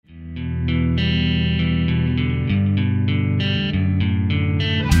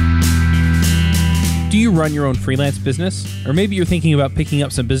you run your own freelance business? Or maybe you're thinking about picking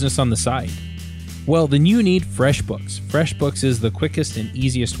up some business on the side? Well, then you need FreshBooks. FreshBooks is the quickest and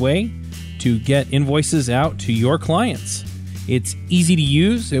easiest way to get invoices out to your clients. It's easy to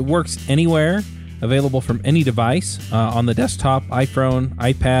use. It works anywhere, available from any device, on the desktop, iPhone,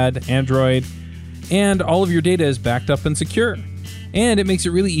 iPad, Android, and all of your data is backed up and secure. And it makes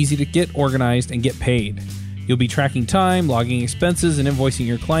it really easy to get organized and get paid. You'll be tracking time, logging expenses, and invoicing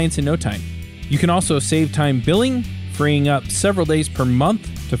your clients in no time. You can also save time billing, freeing up several days per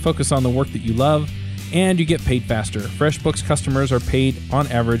month to focus on the work that you love, and you get paid faster. FreshBooks customers are paid on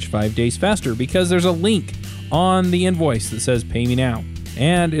average 5 days faster because there's a link on the invoice that says pay me now.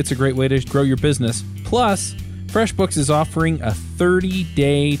 And it's a great way to grow your business. Plus, FreshBooks is offering a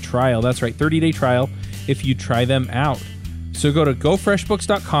 30-day trial. That's right, 30-day trial if you try them out. So go to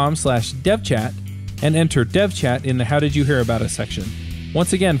gofreshbooks.com/devchat and enter devchat in the How Did You Hear About Us section.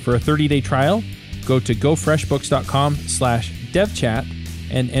 Once again, for a 30-day trial, go to gofreshbooks.com/devchat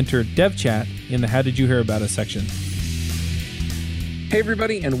and enter devchat in the How Did You Hear About Us section. Hey,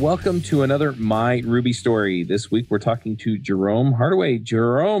 everybody, and welcome to another My Ruby Story. This week, we're talking to Jerome Hardaway.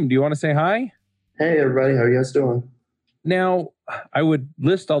 Jerome, do you want to say hi? Hey, everybody. How are you guys doing? Now, I would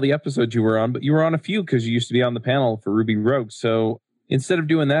list all the episodes you were on, but you were on a few because you used to be on the panel for Ruby Rogues. So instead of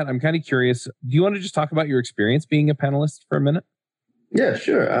doing that, I'm kind of curious. Do you want to just talk about your experience being a panelist for a minute? Yeah,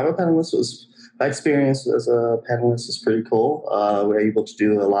 sure. I'm a panelist. My experience as a panelist is pretty cool. We're able to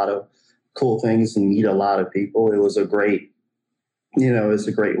do a lot of cool things and meet a lot of people. It was a great, it's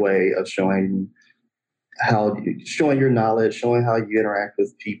a great way of showing your knowledge, showing how you interact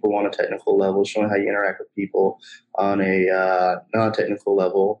with people on a technical level, showing how you interact with people on a non-technical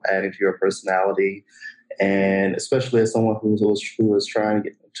level, adding to your personality. And especially as someone who was trying to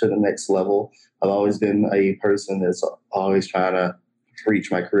get to the next level, I've always been a person that's always trying to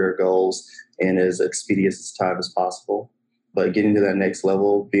reach my career goals in as expeditious time as possible. But getting to that next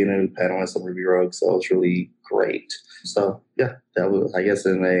level, being a panelist on Ruby Rogues, so it was really great. So yeah, that was, I guess,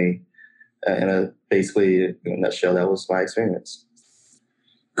 basically in a nutshell, that was my experience.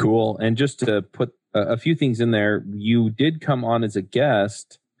 Cool. And just to put a few things in there, you did come on as a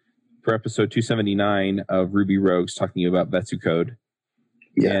guest for episode 279 of Ruby Rogues, talking about Vetsu Code.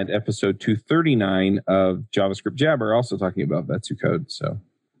 Yeah. And episode 239 of JavaScript Jabber, also talking about Vetsu Code. So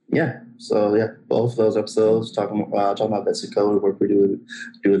both of those episodes talking about Vetsu Code, work we do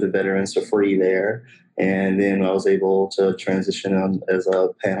with the veterans for free there. And then I was able to transition on as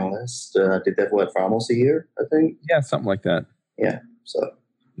a panelist. I did that for almost a year, I think. Yeah, something like that. Yeah. So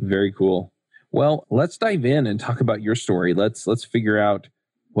very cool. Well, let's dive in and talk about your story. Let's figure out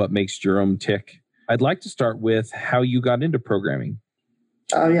what makes Jerome tick. I'd like to start with how you got into programming.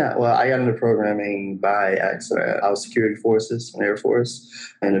 Well, I got into programming by accident. I was security forces in Air Force.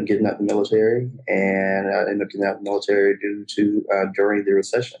 I ended up getting out of the military, and I ended up getting out of the military during the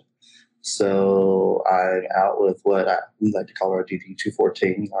recession. So I'm out with what we like to call our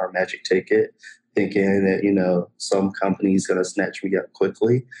DD-214, our magic ticket, thinking that, some company's going to snatch me up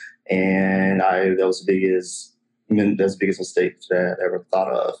quickly. And that was the biggest mistake that I ever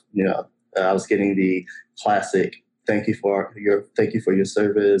thought of. I was getting the classic, thank you for your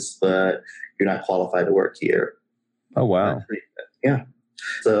service, but you're not qualified to work here. Oh, wow. Yeah.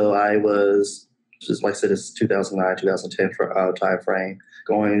 So I was, just like I said, it's 2009, 2010 time frame,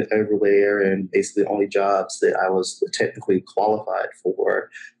 going everywhere, and basically the only jobs that I was technically qualified for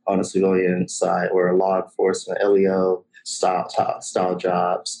on a civilian side were law enforcement, LEO style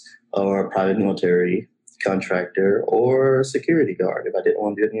jobs, or private military contractor, or security guard if I didn't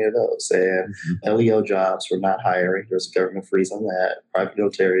want to do any of those. And LEO jobs were not hiring. There was a government freeze on that. Private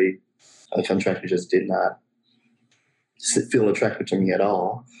military contractor just did not feel attractive to me at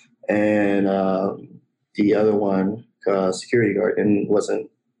all. And the other one, security guard, and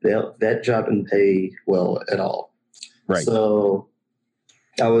that job didn't pay well at all. Right. So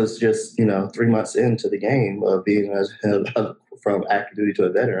I was just 3 months into the game of being from active duty to a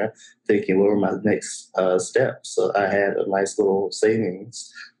veteran, thinking what were my next steps. So I had a nice little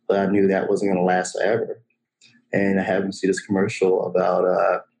savings, but I knew that wasn't going to last forever. And I happened to see this commercial about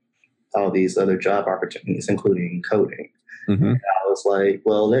all these other job opportunities, including coding. Mm-hmm. And I was like,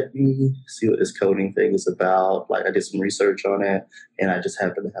 well, let me see what this coding thing is about. Like, I did some research on it, and I just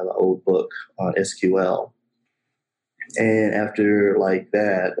happened to have an old book on SQL. And after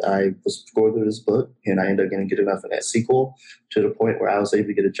that, I was going through this book, and I ended up getting good enough in that SQL to the point where I was able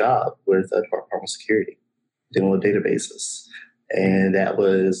to get a job with Department of Security, dealing with databases. And that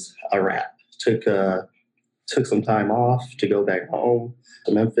was a wrap. Took some time off to go back home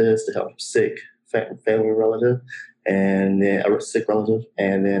to Memphis to help sick family relative, and then a sick relative.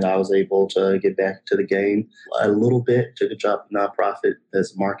 And then I was able to get back to the game a little bit, took a job in nonprofit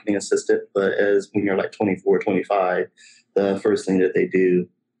as a marketing assistant. But as when you're like 24, 25, the first thing that they do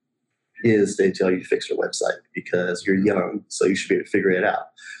is they tell you to fix your website because you're young, so you should be able to figure it out.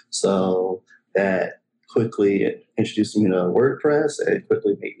 So that quickly introduced me to WordPress, and it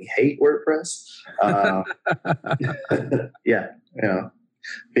quickly made me hate WordPress. Yeah, you know,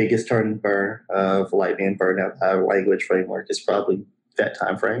 biggest turn and burn of like being burned out by a language framework is probably that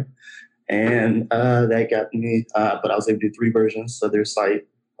time frame. And that got me, but I was able to do 3 versions of their site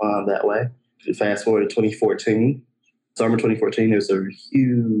that way. Fast forward to 2014. Summer 2014, there's a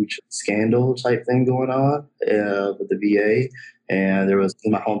huge scandal type thing going on with the VA. And there was,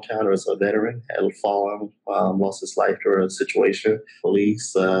 in my hometown, there was a veteran had fallen, lost his life through a situation.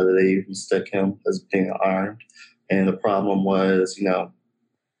 Police, they stuck him as being armed. And the problem was, you know,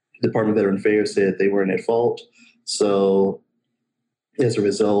 the Department of Veteran Affairs said they weren't at fault. So as a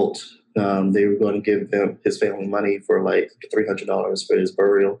result, they were going to give his family money for like $300 for his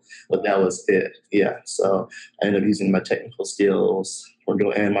burial, but that was it. Yeah, so I ended up using my technical skills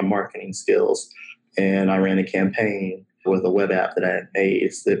and my marketing skills, and I ran a campaign with a web app that I had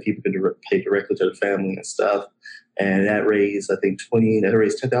made so that people could pay directly to the family and stuff, and that raised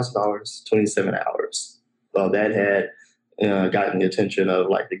 $10,000, 27 hours. Well, that had gotten the attention of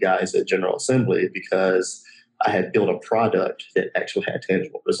like the guys at General Assembly because I had built a product that actually had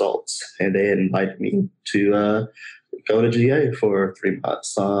tangible results, and they had invited me to go to GA for 3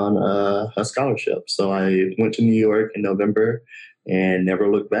 months on a scholarship. So I went to New York in November and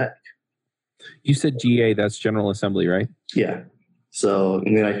never looked back. You said GA, that's General Assembly, right? Yeah. So,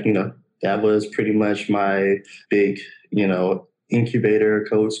 and then that was pretty much my big, incubator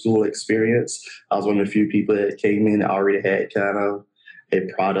code school experience. I was one of the few people that came in that already had kind of a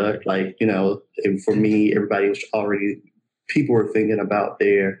product. And for me, people were thinking about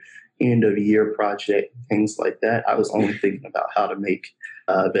their end of year project, things like that. I was only thinking about how to make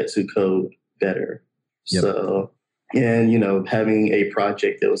Vetsu code better. Yep. So, and, having a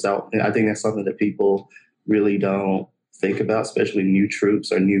project that was out, and I think that's something that people really don't think about, especially new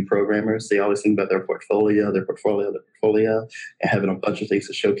troops or new programmers. They always think about their portfolio, and having a bunch of things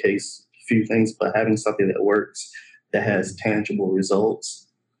to showcase a few things, but having something that works, that has tangible results,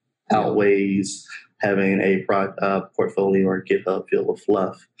 outweighs having a portfolio or GitHub filled with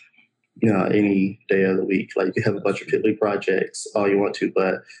fluff, any day of the week. Like, you have a bunch of fiddly projects all you want to,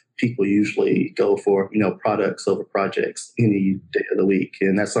 but people usually go for, products over projects any day of the week.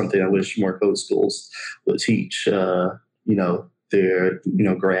 And that's something I wish more code schools would teach, their,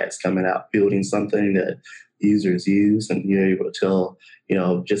 grads coming out, building something that users use, and you're able to tell,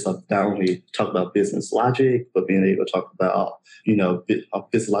 just not only talk about business logic, but being able to talk about,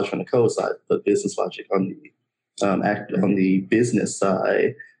 business logic on the code side, but business logic on the business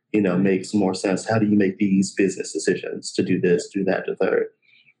side, makes more sense. How do you make these business decisions to do this, do that, to third?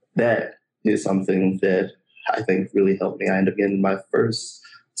 That is something that I think really helped me. I ended up getting my first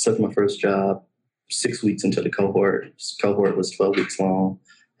job 6 weeks into the cohort. This cohort was 12 weeks long.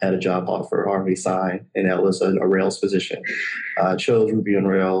 Had a job offer already signed, and that was a Rails position. I chose Ruby on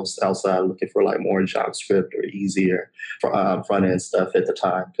Rails outside, looking for like more JavaScript or easier front end stuff at the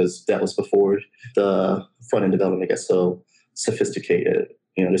time, because that was before the front end development got so sophisticated.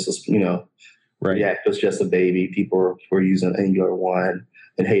 This was, right. React was just a baby. People were using Angular 1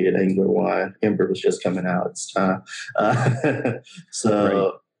 and hated Angular 1. Ember was just coming out at this time.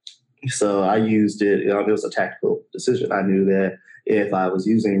 So I used it. It was a tactical decision. I knew that if I was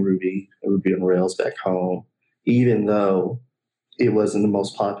using Ruby on Rails back home, even though it wasn't the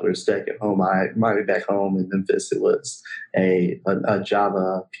most popular stack at home, back home in Memphis, it was a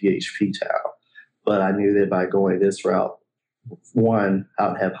Java PHP town. But I knew that by going this route, one, I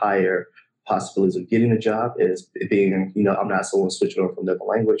would have higher possibilities of getting a job as being, I'm not someone switching over from another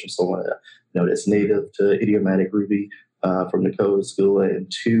language. I'm someone that's native to idiomatic Ruby from the code school, and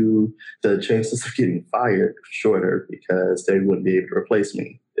two, the chances of getting fired shorter because they wouldn't be able to replace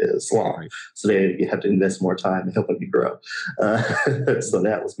me as long. So they have to invest more time in helping me grow. So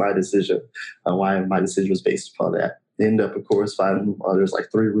that was my decision. Why my decision was based upon that. End up, of course, finding there's like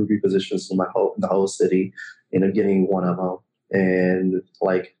 3 Ruby positions in the whole city. Ended up getting one of them, and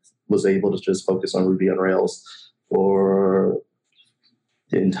was able to just focus on Ruby on Rails for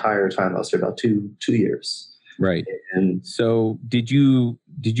the entire time I was there, about two years. Right. And so did you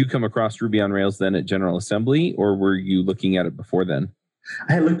come across Ruby on Rails then at General Assembly, or were you looking at it before then?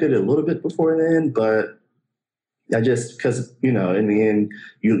 I had looked at it a little bit before then, but I just, because, in the end,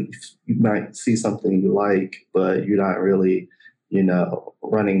 you might see something you like, but you're not really,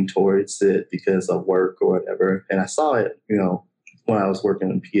 running towards it because of work or whatever. And I saw it, when I was working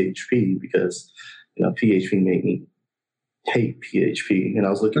in PHP because, PHP made me hate PHP. And I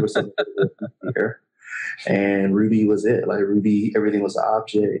was looking for something here. And Ruby was it. Like Ruby, everything was an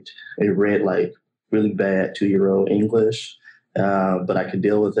object. It read like really bad 2-year-old English. But I could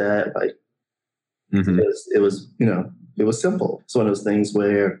deal with that. Like, because it was, it was simple. It's one of those things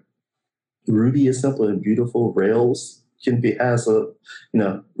where Ruby is simple and beautiful. Rails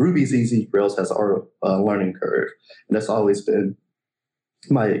Ruby's easy. Rails has a learning curve. And that's always been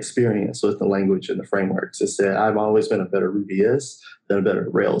my experience with the language and the frameworks. Is that I've always been a better Rubyist than a better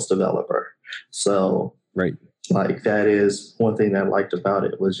Rails developer. So, right. Like that is one thing that I liked about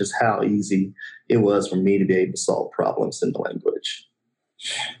it was just how easy it was for me to be able to solve problems in the language.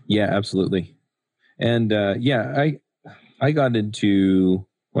 Yeah, absolutely. And I got into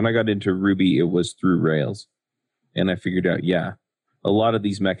Ruby, it was through Rails, and I figured out, a lot of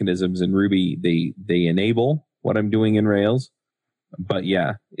these mechanisms in Ruby, they enable what I'm doing in Rails, but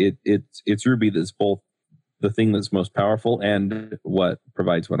it's Ruby that's both the thing that's most powerful and what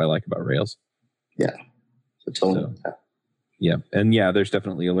provides what I like about Rails. Yeah. So, and there's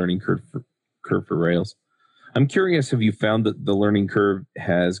definitely a learning curve for Rails. I'm curious, have you found that the learning curve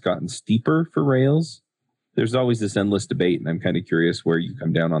has gotten steeper for Rails? There's always this endless debate, and I'm kind of curious where you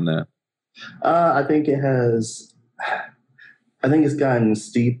come down on that. I think it has. I think it's gotten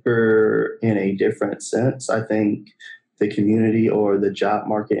steeper in a different sense. I think the community or the job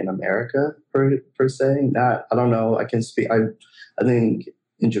market in America, per se. I don't know. I can speak. I think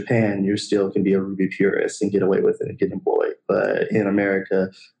in Japan, you still can be a Ruby purist and get away with it and get employed. But in America,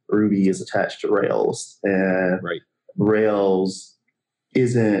 Ruby is attached to Rails, and Rails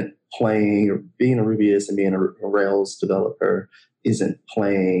isn't playing. Being a Rubyist and being a Rails developer isn't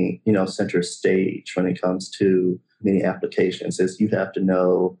playing, center stage when it comes to many applications. Is you have to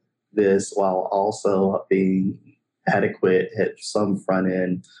know this while also being adequate at some front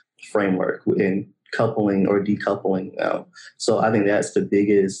end framework in coupling or decoupling. So I think that's the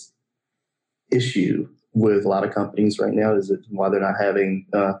biggest issue with a lot of companies right now, is that why they're not having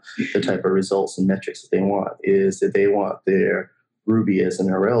the type of results and metrics that they want, is that they want their Rubyists and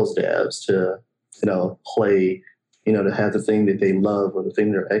their Rails devs to, play, to have the thing that they love or the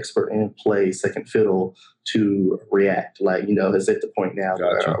thing they're expert in play second fiddle to React. Like, it's at the point now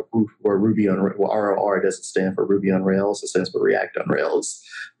where Ruby on ROR doesn't stand for Ruby on Rails, it stands for React on Rails,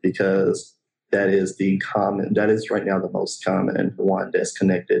 because that is right now the most common one that's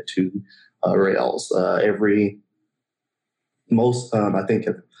connected to Rails. I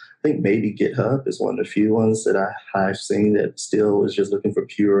think maybe GitHub is one of the few ones that I've seen that still is just looking for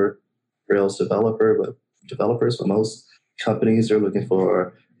pure Rails developers. But most companies are looking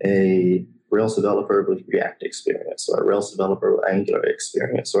for a Rails developer with React experience, or a Rails developer with Angular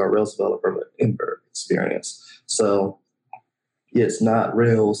experience, or a Rails developer with Ember experience. So it's not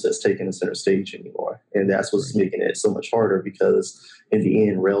Rails that's taking the center stage anymore. And that's what's making it so much harder, because in the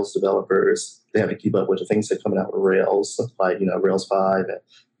end, Rails developers, they have to keep up with the things that are coming out with Rails, like, Rails 5 and,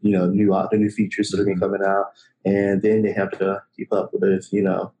 the new features that are going to be coming out. And then they have to keep up with,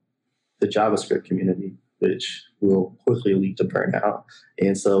 the JavaScript community, which will quickly lead to burnout.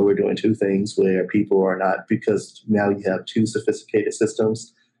 And so we're doing two things where people are not, because now you have two sophisticated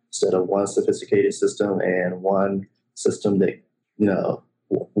systems instead of one sophisticated system and one system that,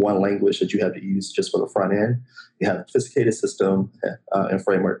 one language that you have to use just for the front end. You have a sophisticated system and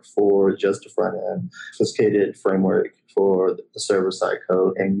framework for just the front end, sophisticated framework for the server-side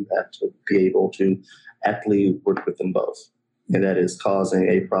code, and you have to be able to aptly work with them both. And that is causing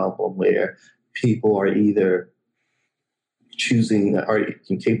a problem where people are either choosing or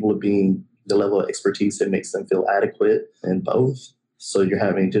capable of being the level of expertise that makes them feel adequate in both. So you're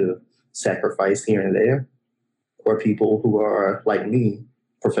having to sacrifice here and there, or people who are like me,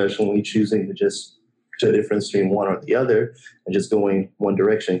 professionally choosing to difference between one or the other and just going one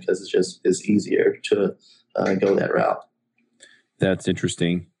direction because it's easier to go that route. That's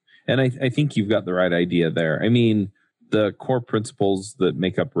interesting. And I think you've got the right idea there. I mean, the core principles that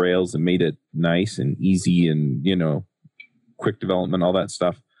make up Rails and made it nice and easy and, quick development, all that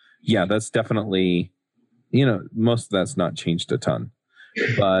stuff. Yeah, that's definitely, most of that's not changed a ton.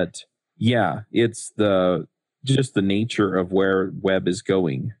 But yeah, it's just the nature of where web is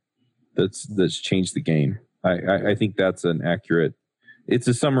going that's changed the game. I think that's it's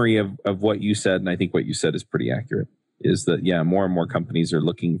a summary of what you said, and I think what you said is pretty accurate, is that, more and more companies are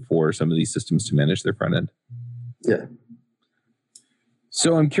looking for some of these systems to manage their front end. Yeah.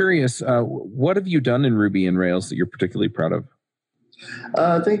 So I'm curious, what have you done in Ruby and Rails that you're particularly proud of?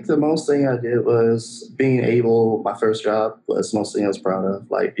 I think the most thing I did was being able, my first job was most thing I was proud of.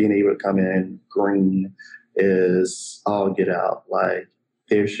 Like being able to come in green is all get out. Like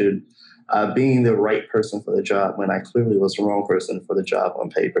there should, being the right person for the job when I clearly was the wrong person for the job on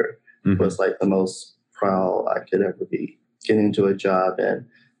paper Hmm. was like the most proud I could ever be. Getting into a job and,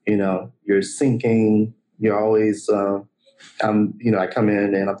 you're sinking, you're always, I come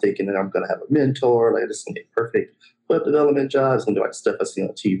in and I'm thinking that I'm going to have a mentor, like this is going to be perfect web development job. It's going to be like stuff I see on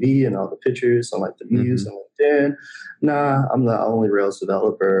TV and all the pictures on like the news Hmm. and LinkedIn. Nah, I'm the only Rails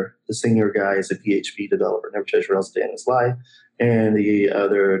developer. The senior guy is a PHP developer, never touched Rails a day in his life. And the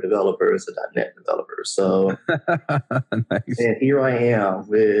other developer is a .NET developer. So, Nice. and here I am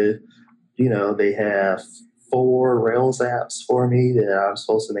with, they have 4 Rails apps for me that I'm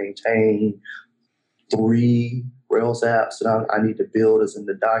supposed to maintain, 3 Rails apps that I need to build is in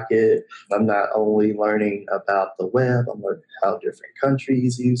the docket. I'm not only learning about the web, I'm learning how different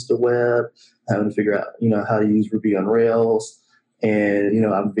countries use the web, having to figure out, how to use Ruby on Rails. And,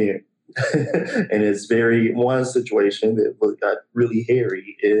 I'm being, and it's one situation that got really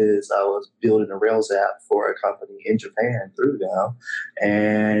hairy is I was building a Rails app for a company in Japan through them.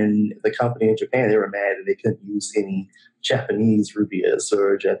 And the company in Japan, they were mad that they couldn't use any Japanese Rubyists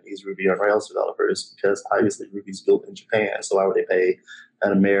or Japanese Ruby on Rails developers because obviously Ruby's built in Japan. So why would they pay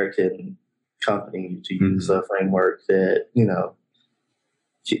an American company to use Mhm. a framework that,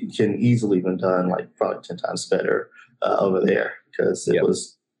 can easily been done like probably 10 times better over there because it Yep.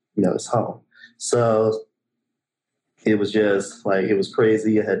 was, it's home. So it was just like, it was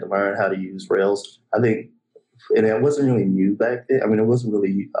crazy. I had to learn how to use Rails. I think, and it wasn't really new back then. I mean, it wasn't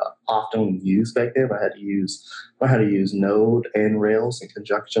really often used back then. But I had to learn how to use Node and Rails in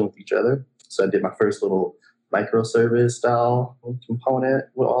conjunction with each other. So I did my first little microservice style component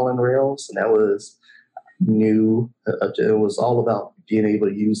with all in Rails, and that was new. It was all about being able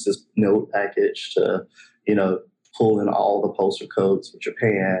to use this Node package to, you know, pull in all the postal codes for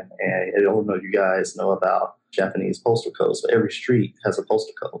Japan. And I don't know if you guys know about Japanese postal codes, but every street has a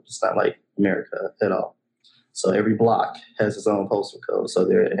postal code. It's not like America at all. So every block has its own postal code. So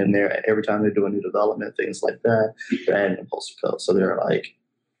they're every time they're doing new development, things like that, they're adding a postal code. So they're like,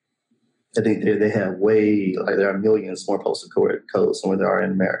 I think they have there are millions more postal codes than where there are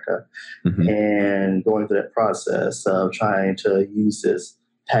in America. Mhm. And going through that process of trying to use this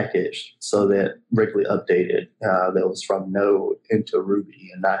package so that regularly updated that was from Node into Ruby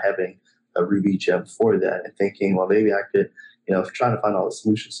and not having a Ruby gem for that and thinking, well, maybe I could, trying to find all the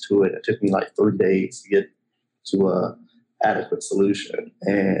solutions to it. It took me like 3 days to get to a adequate solution.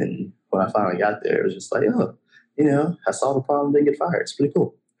 And when I finally got there, it was just like, oh, I solved the problem, didn't get fired. It's pretty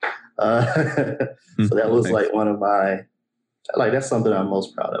cool. Uh, so that was Nice. like one of my, like, that's something I'm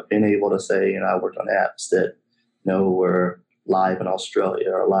most proud of, being able to say, I worked on apps that, were live in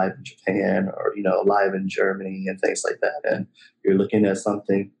Australia or live in Japan or, live in Germany and things like that. And you're looking at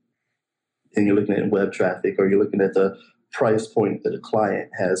something and you're looking at web traffic or you're looking at the price point that a client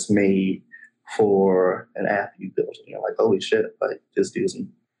has made for an app you built. And you're like, holy shit, like this dude's,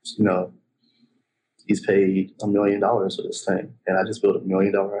 he's paid $1 million for this thing. And I just built $1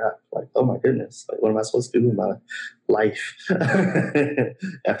 million app. Like, oh my goodness, like what am I supposed to do with my life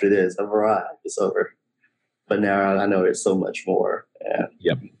after this? I've arrived, it's over. But now I know it's so much more. Yeah.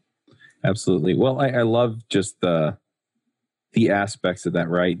 Yep. Absolutely. Well, I love just the aspects of that,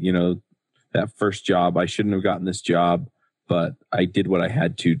 right? That first job, I shouldn't have gotten this job, but I did what I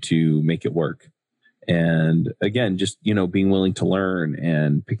had to make it work. And again, just, being willing to learn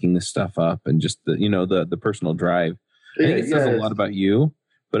and picking this stuff up and just the personal drive. I think it says a lot about you,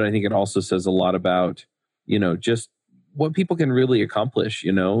 but I think it also says a lot about, just what people can really accomplish.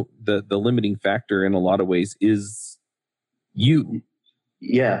 The limiting factor in a lot of ways is you.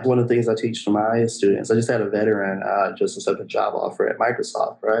 Yeah, one of the things I teach to my students, I just had a veteran just accept a job offer at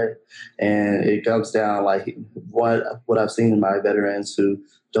Microsoft, right? And it comes down like what I've seen in my veterans who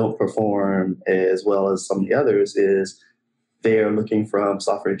don't perform as well as some of the others is they're looking from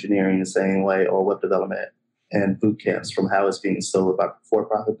software engineering the same way or web development and boot camps from how it's being sold by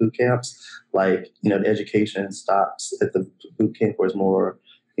for-profit boot camps. Like, the education stops at the boot camp where it's more,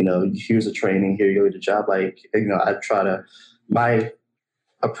 here's a training, here you go to job. Like, I try to, my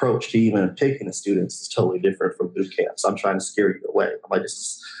approach to even picking the students is totally different from boot camps. I'm trying to scare you away. I'm like, this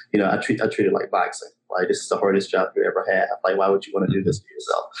is, I treat it like boxing. Like, this is the hardest job you ever have. Like, why would you want to do this for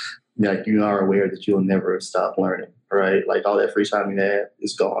yourself? Like, you are aware that you'll never stop learning, right? Like, all that free time you have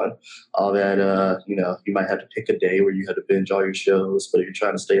is gone. All that, you might have to pick a day where you have to binge all your shows, but you're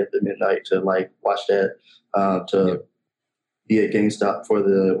trying to stay up at midnight to like watch that, be at GameStop for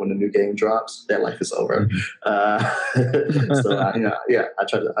when the new game drops. That life is over. So I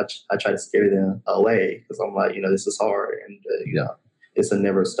try to scare them away because I'm like, this is hard, and it's a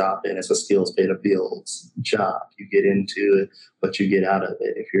never stop, and it's a skills pay the bills job. You get into it, but you get out of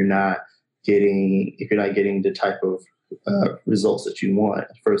it. If you're not getting the type of results that you want,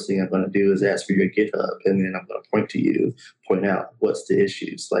 the first thing I'm going to do is ask for your GitHub, and then I'm going to point out what's the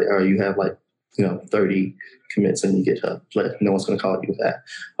issues. Like, you have 30 commits in your GitHub, but no one's going to call you with that.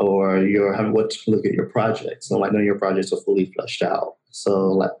 Or look at your projects. So none of your projects are fully fleshed out.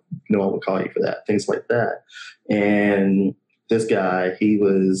 So no one would call you for that. Things like that. And this guy, he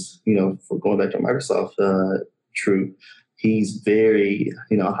was, for going back to Microsoft Troop, he's very,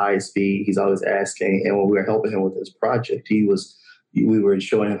 high speed. He's always asking. And when we were helping him with this project, we were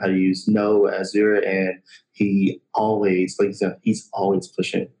showing him how to use Node, Azure, and he always, he's always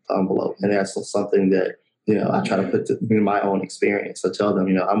pushing the envelope. And that's something that, I try to put in my own experience. I tell them,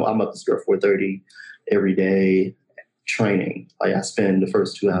 I'm up at 4:30 every day training. I spend the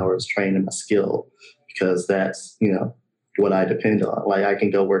first 2 hours training my skill because that's, what I depend on. I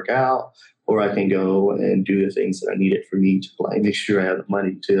can go work out, or I can go and do the things that are needed for me to make sure I have the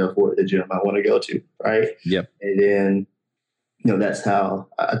money to afford the gym I want to go to, right? Yep. And then, that's how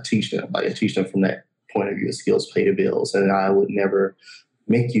I teach them. I teach them from that point of view, skills pay the bills. And I would never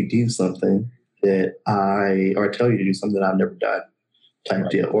make you do something or tell you to do something that I've never done type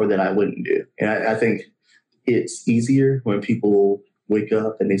deal, or that I wouldn't do. And I think it's easier when people wake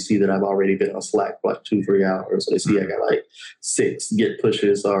up and they see that I've already been on Slack for 2-3 hours. So they see I got 6 Git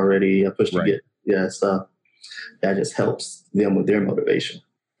pushes already. I pushed to Git. Yeah. So that just helps them with their motivation.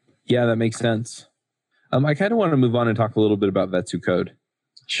 Yeah, that makes sense. I kind of want to move on and talk a little bit about Vetsu Code.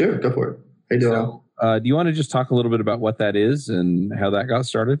 Sure. Go for it. How you doing? So, do you want to just talk a little bit about what that is and how that got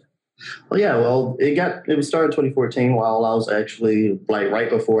started? Well, yeah. Well, it was started in 2014 while I was actually right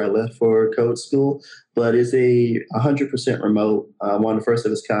before I left for code school. But it's a 100% remote, one of the first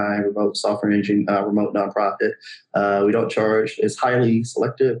of its kind, remote software engineering, remote nonprofit. We don't charge. It's highly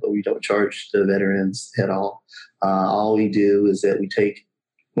selective, but we don't charge the veterans at all. All we do is that we take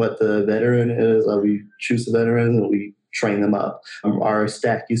what the veteran is. We choose the veteran and we train them up. Our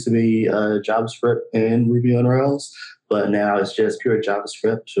stack used to be JavaScript and Ruby on Rails, but now it's just pure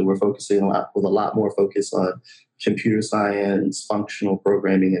JavaScript. So we're focusing with a lot more focus on computer science, functional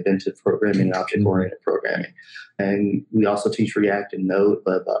programming, inventive programming, and object-oriented programming. And we also teach React and Node,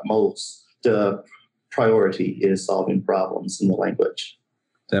 but the priority is solving problems in the language.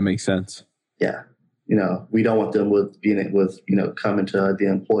 That makes sense. Yeah. We don't want them coming to the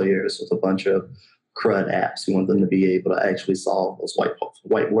employers with a bunch of CRUD apps. We want them to be able to actually solve those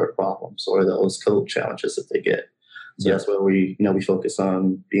whiteboard problems or those code challenges that they get. So that's where we focus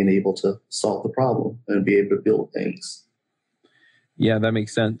on being able to solve the problem and be able to build things. Yeah, that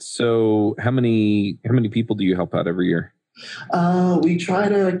makes sense. So how many people do you help out every year? We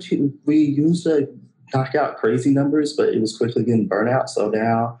used to knock out crazy numbers, but it was quickly getting burnout. So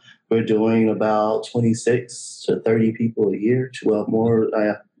now we're doing about 26 to 30 people a year.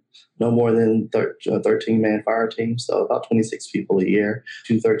 No more than 13-man fire team, so about 26 people a year,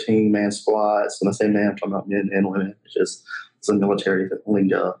 2 13-man squads. When I say man, I'm talking about men and women. It's a military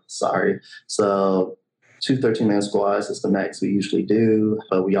lingo, sorry. So 2 13-man squads is the max we usually do,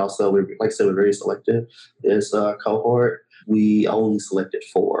 but we also, like I said, we're very selective. This cohort, we only selected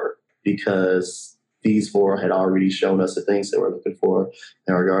 4 because these 4 had already shown us the things that we're looking for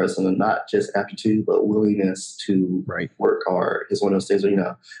in regards to not just aptitude, but willingness to work hard. It's one of those things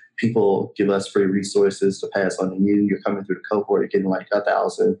where, people give us free resources to pass on to you. You're coming through the cohort, you're getting like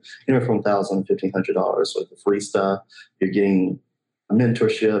 $1,000, from $1,000 to $1,500 worth of free stuff. You're getting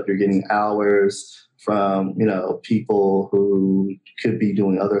mentorship, you're getting hours from, people who could be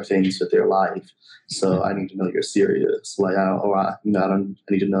doing other things with their life. So I need to know you're serious. I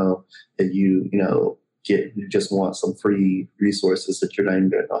need to know that you just want some free resources that you're not even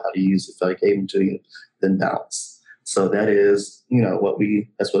going to know how to use. If I gave them to you, then bounce. So that is, that's what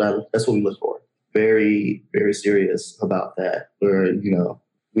we look for. Very, very serious about that. Where,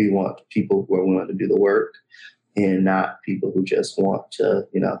 we want people who are willing to do the work and not people who just want to,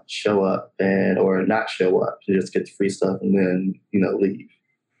 show up or not show up to just get the free stuff and then, leave.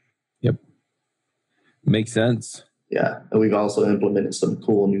 Yep. Makes sense. Yeah. And we've also implemented some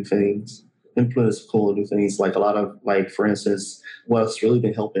cool new things. Like a lot of, for instance, what's really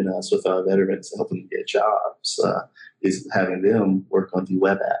been helping us with our veterans, helping them get jobs, is having them work on the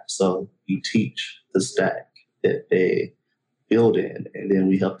web app. So we teach the stack that they build in, and then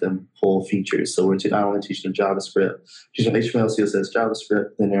we help them pull features. So we're not only teaching them JavaScript, teaching them HTML, CSS,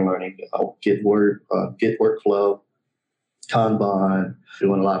 JavaScript, then they're learning Git workflow, Kanban,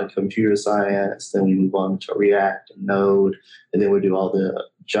 doing a lot of computer science. Then we move on to React and Node, and then we do all the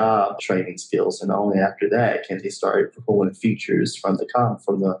job training skills. And only after that can they start pulling features from the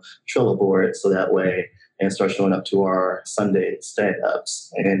Trello board, so that way and start showing up to our Sunday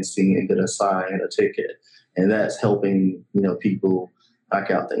stand-ups and seeing and get a sign, a ticket, and that's helping people knock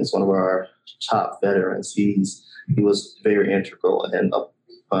out things. One of our top veterans, he was very integral in the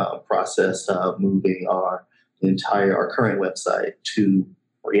process of moving our current website to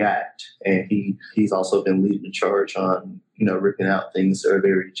React, and he's also been leading the charge on ripping out things that are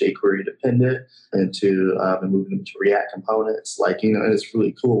very jQuery dependent and and moving them to React components. And it's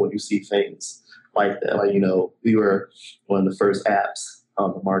really cool when you see things like that. We were one of the first apps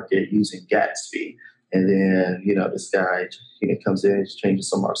on the market using Gatsby, and then this guy comes in and changes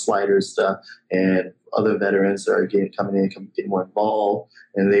some of our sliders stuff, and other veterans are coming in, getting more involved,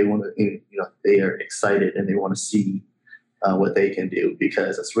 and they want to, they are excited and they want to see what they can do,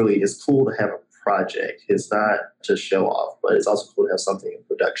 because it's cool to have a project. It's not just show off, but it's also cool to have something in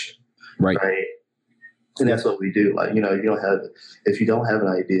production, right? And that's what we do. If you don't have an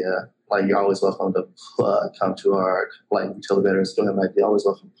idea, you're always welcome to come to our, we tell the veterans, don't have an idea, always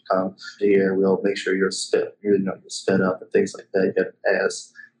welcome to come here. We'll make sure you're sped up and things like that. You have to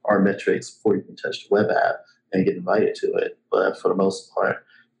pass our metrics before you can touch the web app and get invited to it. But for the most part,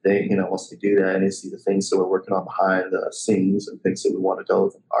 they, once they do that and they see the things that we're working on behind the scenes and things that we want to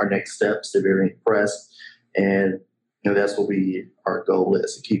go, our next steps, they're very impressed. And, that's what our goal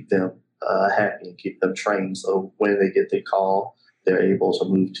is, to keep them happy and keep them trained. So when they get the call, they're able to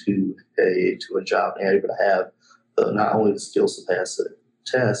move to a job, and they're able to have not only the skills to pass the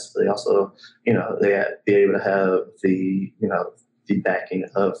test, but they also, they be able to have the backing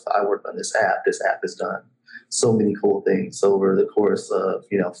of, I worked on this app. This app has done so many cool things over the course of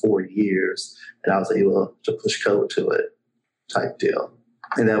 4 years, and I was able to push code to it, type deal.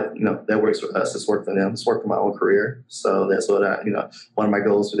 And that works for us. It's worked for them. It's worked for my own career. So that's what one of my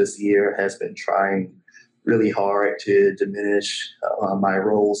goals for this year has been trying really hard to diminish my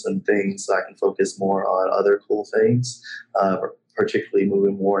roles and things so I can focus more on other cool things, particularly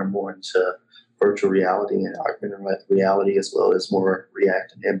moving more and more into virtual reality and augmented reality, as well as more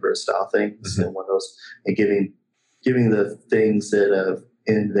React and Ember style things. Mm-hmm. And one of those, and giving the things that have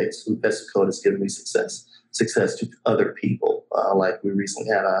in the code has given me success to other people. Like we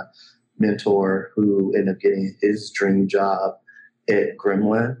recently had a mentor who ended up getting his dream job at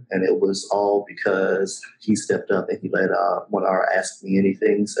Gremlin, and it was all because he stepped up and he led one of our Ask Me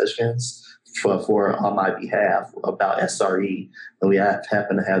Anything sessions for on my behalf about SRE, and we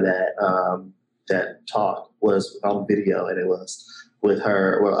happened to have that talk was on video, and it was with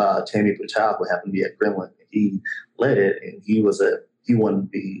her, Tammy Patel, who happened to be at Gremlin. He led it, and he wanted to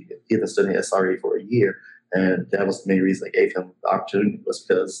be in studying SRE for a year, and that was the main reason I gave him the opportunity, was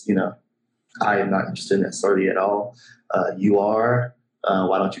because I am not interested in SRE at all. You are.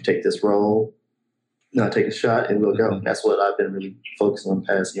 Why don't you take this role? Take a shot and we'll go. Mm-hmm. That's what I've been really focusing on the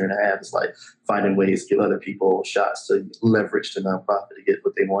past year and a half. Is finding ways to give other people shots to leverage the nonprofit to get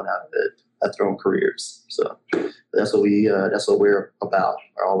what they want out of it at their own careers. So that's what we're about.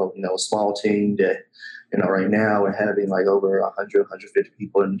 We're all of a small team that right now we're having over 100, 150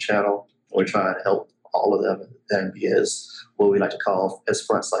 people in the channel. We're trying to help all of them and be as what we like to call as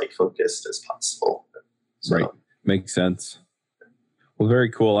front site focused as possible. So, right. Makes sense. Well, very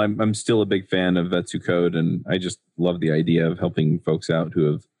cool. I'm still a big fan of Vetsu Code, and I just love the idea of helping folks out who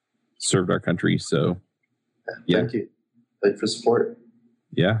have served our country. So, yeah. Thank you. Thank you for support.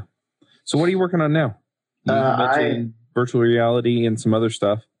 Yeah. So, what are you working on now? You mentioned virtual reality and some other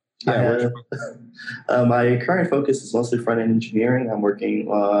stuff. Yeah. My current focus is mostly front-end engineering. I'm working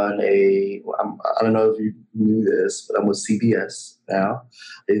on I don't know if you knew this, but I'm with CBS now.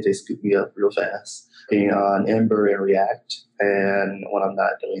 They scoop me up real fast. Working on Ember and React. And when I'm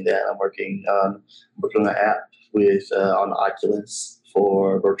not doing that, I'm working on an app on Oculus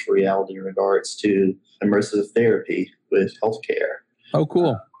for virtual reality in regards to immersive therapy with healthcare. Oh,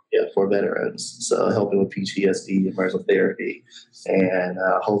 cool. For veterans. So helping with PTSD, immersive therapy, and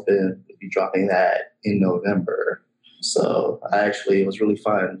hoping to be dropping that in November. So it was really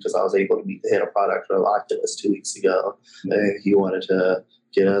fun because I was able to meet the head of product of Oculus 2 weeks ago, and he wanted to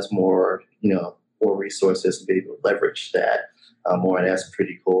get us more resources and be able to leverage that more, and that's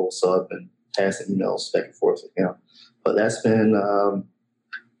pretty cool. So I've been passing emails back and forth with him. But that's been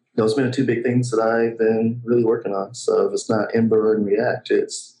those have been the two big things that I've been really working on. So if it's not Ember and React,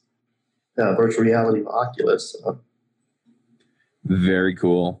 it's virtual reality of Oculus. Very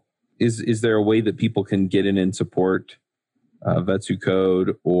cool. Is there a way that people can get in and support Vetsu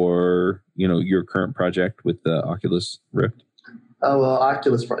Code or, your current project with the Oculus Rift? Oh, well,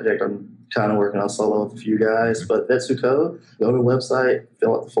 Oculus project, I'm kind of working on solo with a few guys, but Vetsu Code, go to the website,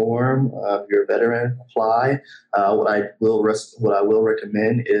 fill out the form. If you're a veteran, apply. What I will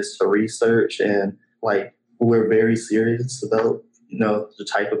recommend is to research, and we're very serious about the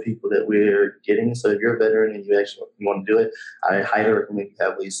type of people that we're getting. So if you're a veteran and you actually want to do it, I highly recommend you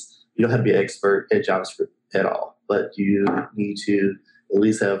have at least, you don't have to be an expert at JavaScript at all, but you need to at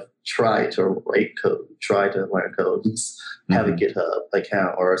least have tried to write code, try to learn code, at least have a GitHub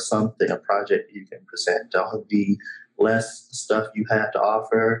account or something, a project you can present. The less stuff you have to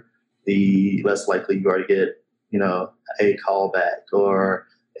offer, the less likely you are to get, a callback or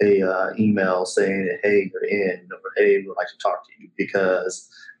a email saying that, hey, you're in, or hey, we'd like to talk to you, because,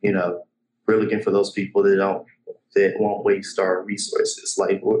 we're looking for those people that won't waste our resources.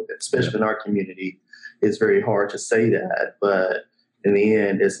 Especially in our community, it's very hard to say that, but in the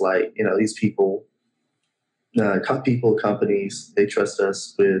end, it's these people, companies, they trust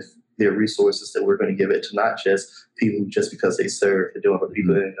us with their resources that we're going to give it to, not just people just because they serve, they're doing what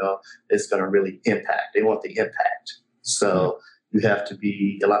people they know it's going to really impact. They want the impact. So you have to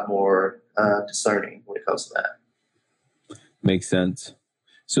be a lot more discerning when it comes to that. Makes sense.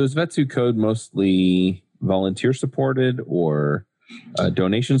 So is Vetsu Code mostly volunteer supported or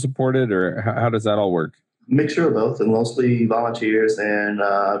donation supported, or how does that all work? Mixture of both, and mostly volunteers and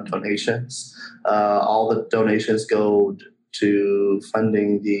donations. All the donations go to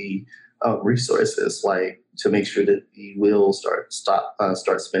funding the resources, to make sure that we will start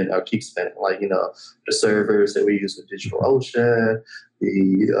spending or keep spending, the servers that we use with DigitalOcean,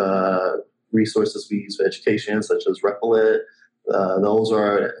 the resources we use for education, such as Replit. Those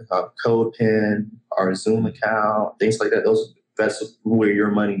are CodePen, our Zoom account, things like that. That's where your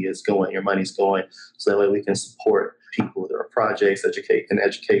money is going. Your money's going, so that way we can support people with our projects,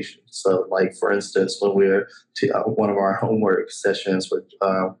 education. So, for instance, when we're one of our homework sessions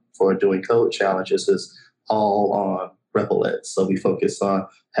for doing code challenges is all on Replit. So we focus on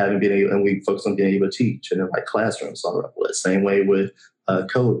being able to teach, and then classrooms on Replit. Same way with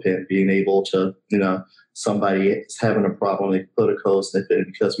CodePen, being able to somebody is having a problem, they put a code snippet,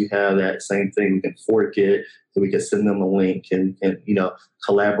 and because we have that same thing, we can fork it, and we can send them a link and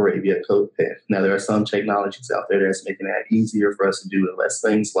collaborate via CodePen. Now, there are some technologies out there that's making that easier for us to do, less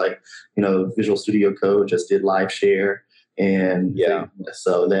things Visual Studio Code just did live share. And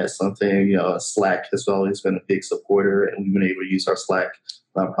so that's something, Slack has always been a big supporter, and we've been able to use our Slack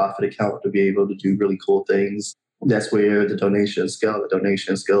nonprofit account to be able to do really cool things. That's where the donations go. The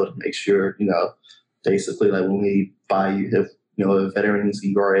donations go to make sure, basically, when we buy you, a veteran's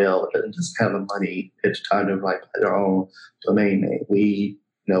URL that doesn't have the money at the time to buy their own domain name, we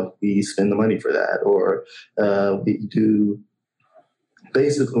spend the money for that, or we do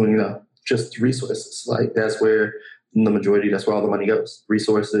basically, just resources. That's where that's where all the money goes.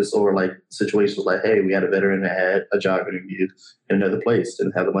 Resources, or situations hey, we had a veteran that had a job interview in another place,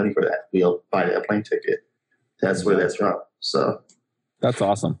 didn't have the money for that. We'll buy that plane ticket. That's where that's from. So that's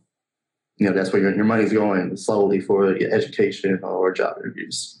awesome. That's where your money's going solely for education or job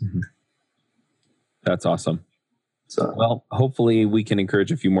interviews. Mm-hmm. That's awesome. So, well, hopefully we can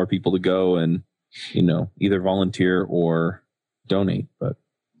encourage a few more people to go and, either volunteer or donate. But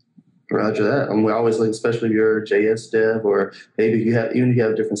roger that. And we always especially if you're a JS dev, or maybe if you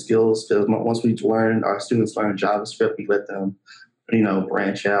have different skills. Because once our students learn JavaScript, we let them,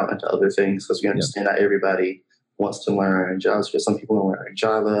 branch out into other things, because we understand not everybody wants to learn JavaScript. Some people want to learn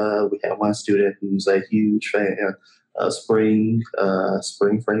Java. We have one student who's a huge fan of Spring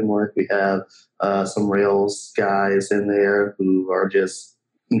framework. We have some Rails guys in there who are just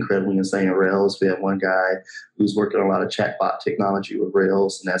incredibly insane at Rails. We have one guy who's working on a lot of chatbot technology with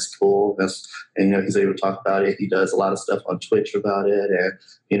Rails, and that's cool. He's able to talk about it. He does a lot of stuff on Twitch about it, and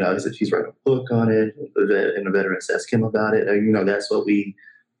he's writing a book on it. And the veterans ask him about it. And, that's what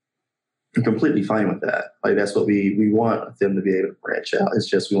I'm completely fine with that. That's what we want them to be able to branch out. It's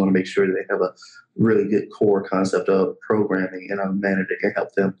just we want to make sure that they have a really good core concept of programming in a manner that can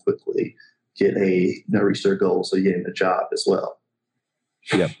help them quickly get reach their goals of getting a job as well.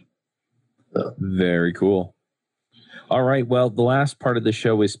 Yep. So. Very cool. All right. Well, the last part of the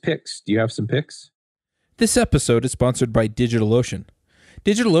show is picks. Do you have some picks? This episode is sponsored by DigitalOcean.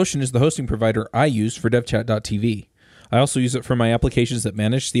 DigitalOcean is the hosting provider I use for devchat.tv. I also use it for my applications that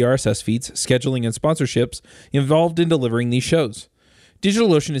manage the RSS feeds, scheduling, and sponsorships involved in delivering these shows.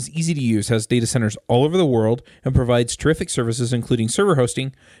 DigitalOcean is easy to use, has data centers all over the world, and provides terrific services including server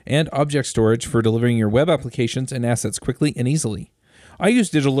hosting and object storage for delivering your web applications and assets quickly and easily. I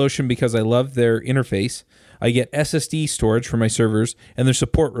use DigitalOcean because I love their interface. I get SSD storage for my servers, and their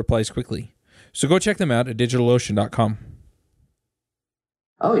support replies quickly. So go check them out at DigitalOcean.com.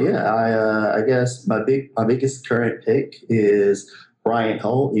 Oh yeah, I guess my biggest current pick is Brian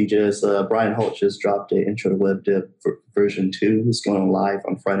Holt. Brian Holt just dropped an Intro to Web Dev version 2. It's going live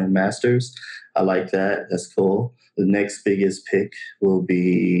on Front End Masters. I like that. That's cool. The next biggest pick will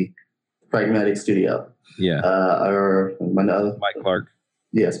be Pragmatic Studio. Yeah. Or Mike Clark.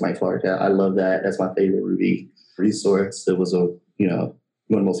 Yes, Mike Clark. Yeah, I love that. That's my favorite Ruby resource. It was one of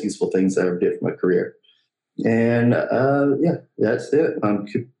the most useful things I ever did for my career. And that's it.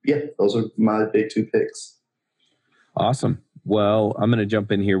 Those are my big 2 picks. Awesome. Well, I'm going to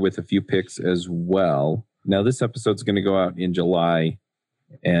jump in here with a few picks as well. Now, this episode's going to go out in July,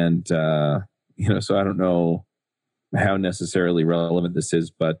 and so I don't know how necessarily relevant this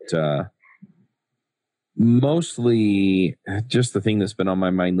is, but mostly just the thing that's been on my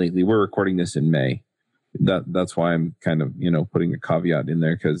mind lately. We're recording this in May. That's why I'm kind of putting a caveat in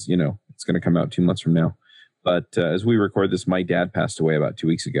there, because it's going to come out 2 months from now. But as we record this, my dad passed away about 2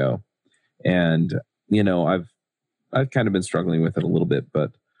 weeks ago, and I've kind of been struggling with it a little bit.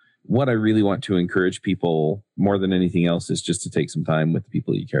 But what I really want to encourage people more than anything else is just to take some time with the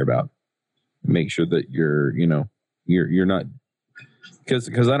people you care about. Make sure that you're not,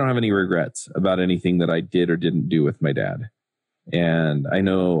 because I don't have any regrets about anything that I did or didn't do with my dad. And I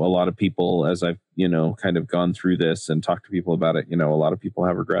know a lot of people, as I've kind of gone through this and talked to people about it, a lot of people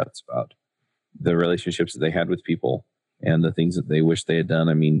have regrets about the relationships that they had with people and the things that they wish they had done.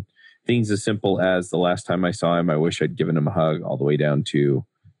 I mean, things as simple as the last time I saw him, I wish I'd given him a hug, all the way down to,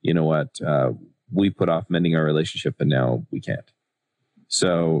 we put off mending our relationship and now we can't.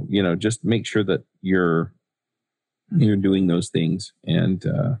 So, just make sure that you're doing those things. And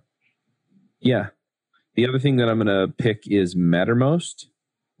the other thing that I'm going to pick is Mattermost,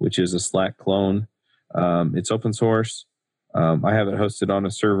 which is a Slack clone. It's open source. I have it hosted on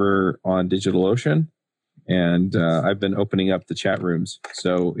a server on DigitalOcean. And I've been opening up the chat rooms.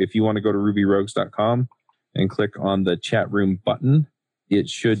 So if you want to go to rubyrogues.com and click on the chat room button, it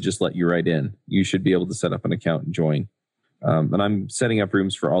should just let you right in. You should be able to set up an account and join. And I'm setting up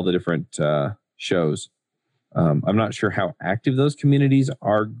rooms for all the different shows. I'm not sure how active those communities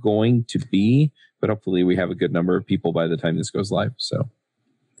are going to be, but hopefully we have a good number of people by the time this goes live. So.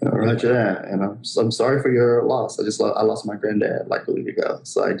 Roger that. And I'm sorry for your loss. I lost my granddad like a week ago.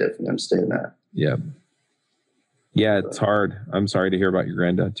 So I definitely understand that. Yeah. Yeah, it's hard. I'm sorry to hear about your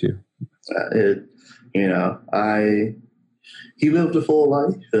granddad too. He lived a full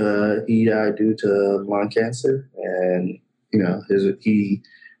life. He died due to lung cancer, and he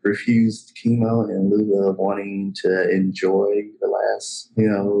refused chemo in lieu of wanting to enjoy the last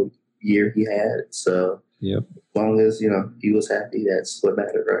year he had. So yep. As long as he was happy, that's what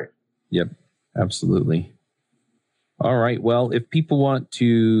mattered, right? Yep, absolutely. All right. Well, if people want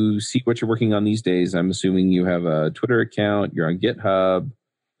to see what you're working on these days, I'm assuming you have a Twitter account, you're on GitHub. Do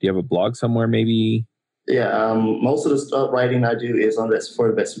you have a blog somewhere maybe? Yeah, most of the stuff writing I do is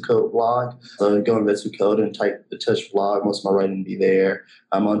for the Vetsu Code blog. So go on Vetsu Code and type the touch blog. Most of my writing will be there.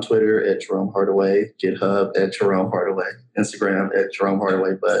 I'm on Twitter at Jerome Hardaway, GitHub at Jerome Hardaway, Instagram at Jerome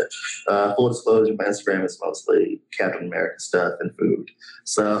Hardaway. But full disclosure, my Instagram is mostly Captain America stuff and food.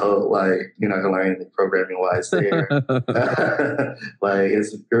 So you're not gonna learn anything programming wise there.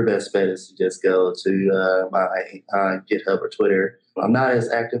 Your best bet is to just go to my GitHub or Twitter. I'm not as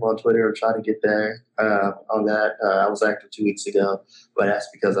active on Twitter. I'm trying to get there on that. I was active 2 weeks ago, but that's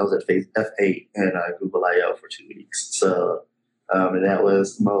because I was at F8 and Google I/O for 2 weeks. So, and that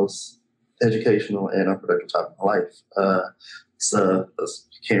was the most educational and unproductive time of my life. So you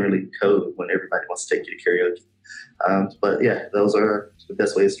can't really code when everybody wants to take you to karaoke. But yeah, those are the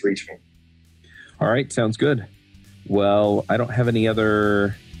best ways to reach me. All right, sounds good. Well, I don't have any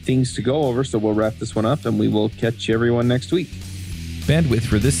other things to go over, so we'll wrap this one up and we will catch everyone next week. Bandwidth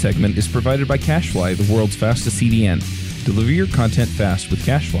for this segment is provided by CacheFly, the world's fastest CDN. Deliver your content fast with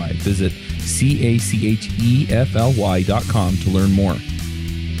CacheFly. Visit CacheFly.com to learn more.